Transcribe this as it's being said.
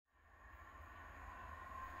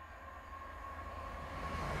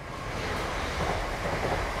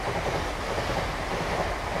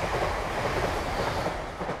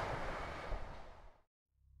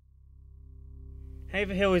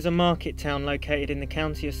Haverhill is a market town located in the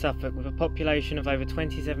county of Suffolk with a population of over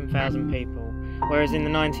 27,000 people, whereas in the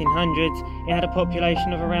 1900s it had a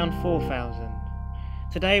population of around 4,000.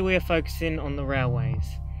 Today we are focusing on the railways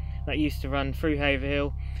that used to run through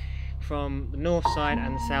Haverhill from the north side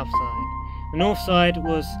and the south side. The north side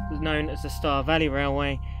was known as the Star Valley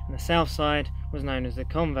Railway and the south side was known as the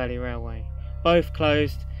Con Valley Railway. Both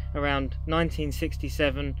closed around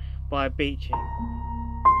 1967 by beaching.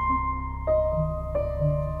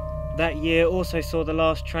 That year also saw the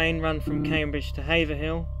last train run from Cambridge to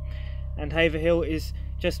Haverhill, and Haverhill is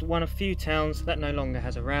just one of few towns that no longer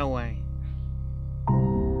has a railway.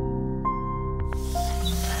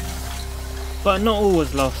 But not all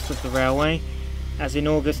was lost of the railway, as in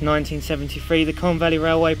August 1973 the Con Valley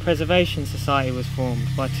Railway Preservation Society was formed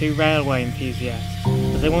by two railway enthusiasts,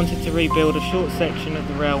 as they wanted to rebuild a short section of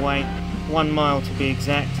the railway, 1 mile to be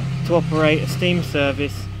exact, to operate a steam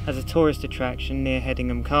service as a tourist attraction near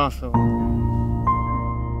Hedingham Castle.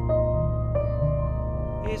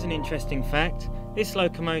 Here's an interesting fact. This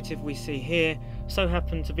locomotive we see here so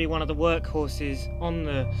happened to be one of the workhorses on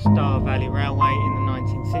the Star Valley Railway in the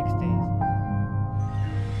 1960s.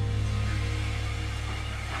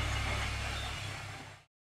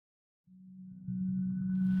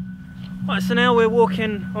 Right, so now we're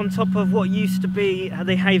walking on top of what used to be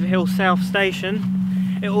the Haverhill South Station.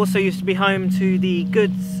 It also used to be home to the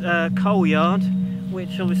goods coal yard,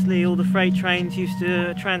 which obviously all the freight trains used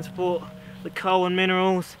to transport the coal and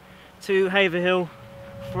minerals to Haverhill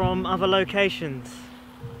from other locations.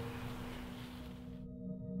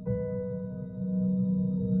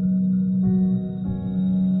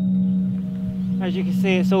 As you can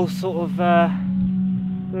see, it's all sort of,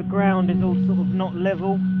 the ground is all sort of not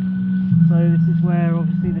level, so this is where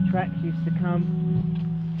obviously the tracks used to come.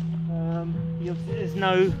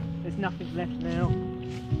 There's nothing left now,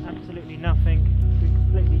 absolutely nothing. It's been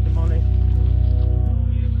completely demolished. All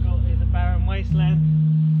you've got is a barren wasteland.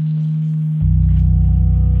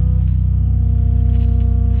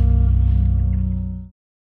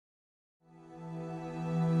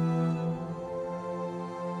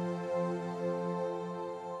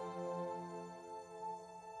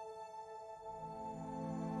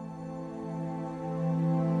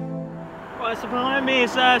 Right, so behind me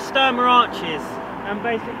is Sturmer Arches, and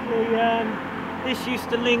basically this used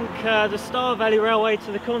to link the Star Valley Railway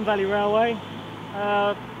to the Con Valley Railway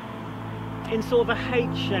in sort of a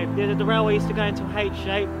H shape. The railway used to go into a H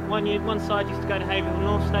shape. One side used to go to Haverhill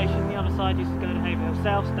North Station, the other side used to go to Haverhill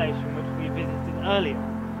South Station, which we visited earlier.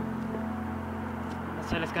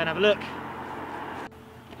 So let's go and have a look.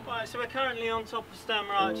 Right, so we're currently on top of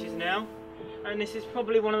Sturmer Arches now, and this is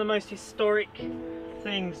probably one of the most historic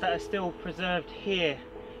things that are still preserved here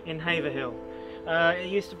in Haverhill. It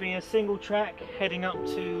used to be a single track heading up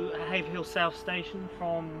to Haverhill South Station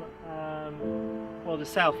from well, the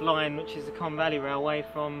South Line, which is the Con Valley Railway,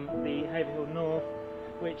 from the Haverhill North,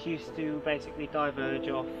 which used to basically diverge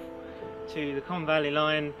off to the Con Valley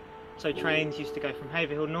Line. So trains used to go from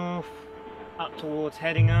Haverhill North up towards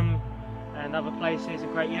Hedingham and other places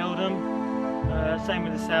in Great Yeldham. Same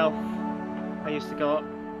with the South, they used to go up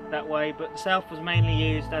that way, but the South was mainly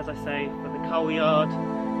used, as I say, for the coal yard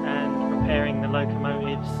and repairing the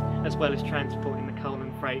locomotives, as well as transporting the coal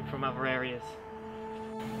and freight from other areas.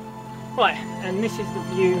 Right, and this is the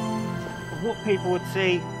view of what people would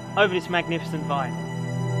see over this magnificent vine.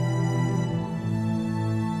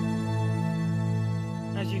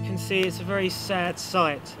 As you can see, it's a very sad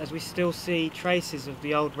sight, as we still see traces of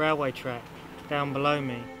the old railway track down below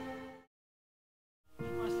me.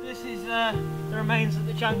 This is the remains at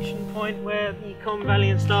the junction point where the Con Valley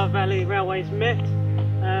and Star Valley Railways met.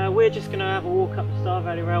 We're just going to have a walk up the Star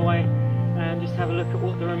Valley Railway and just have a look at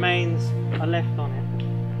what the remains are left on it.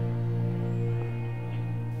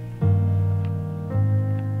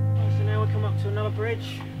 So now we come up to another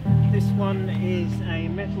bridge. This one is a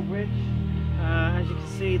metal bridge. As you can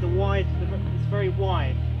see, it's very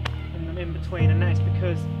wide in between, and that's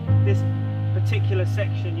because this particular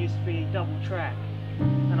section used to be double track.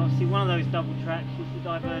 And obviously one of those double tracks used to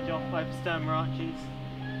diverge off over Sturmer Arches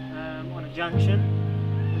on a junction,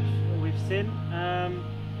 which we've seen. And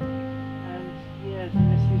yeah,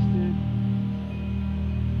 this used to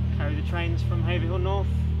carry the trains from Haverhill North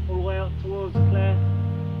all the way up towards Clare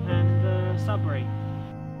and Sudbury.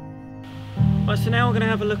 Right, so now we're going to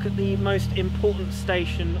have a look at the most important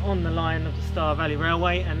station on the line of the Star Valley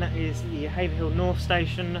Railway, and that is the Haverhill North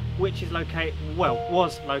Station, which is located, well,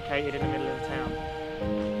 was located in the middle of the town.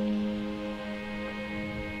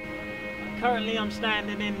 Currently I'm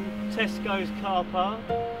standing in Tesco's car park,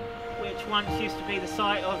 which once used to be the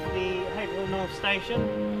site of the Haverhill North Station.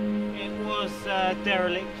 It was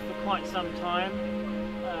derelict for quite some time.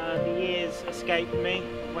 The years escaped me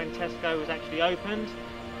when Tesco was actually opened,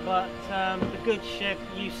 but the goods shed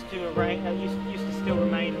used to still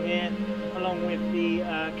remain here, along with the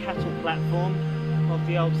cattle platform of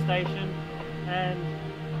the old station. And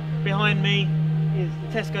behind me is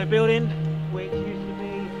the Tesco building, which used to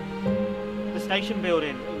be the station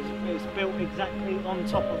building. It was built exactly on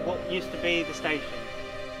top of what used to be the station.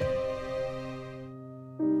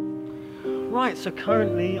 Right, so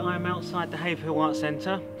currently I'm outside the Haverhill Arts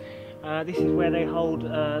Centre. This is where they hold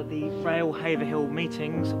the Rail Haverhill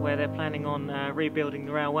meetings, where they're planning on rebuilding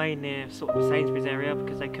the railway near sort of Sainsbury's area,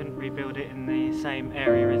 because they couldn't rebuild it in the same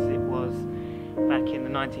area as it was back in the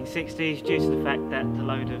 1960s, due to the fact that a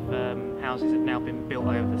load of houses have now been built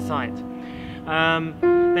over the site.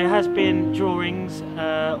 There has been drawings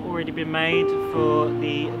already been made for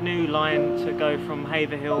the new line to go from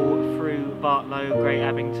Haverhill through Bartlow, Great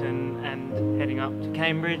Abington and heading up to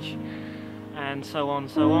Cambridge, and so on,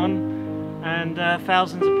 and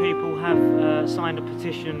thousands of people have signed a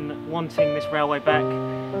petition wanting this railway back,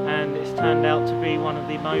 and it's turned out to be one of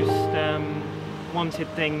the most wanted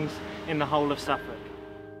things in the whole of Suffolk.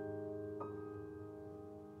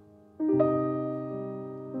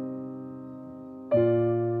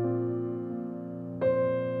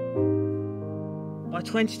 By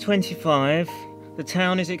 2025, the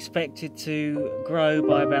town is expected to grow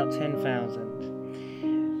by about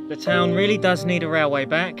 10,000. The town really does need a railway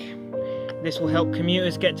back. This will help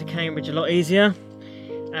commuters get to Cambridge a lot easier,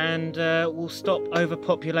 and will stop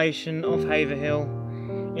overpopulation of Haverhill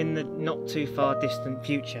in the not too far distant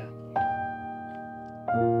future.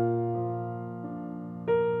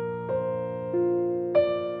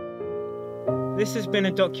 This has been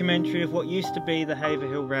a documentary of what used to be the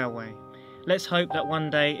Haverhill Railway. Let's hope that one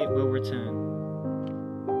day it will return.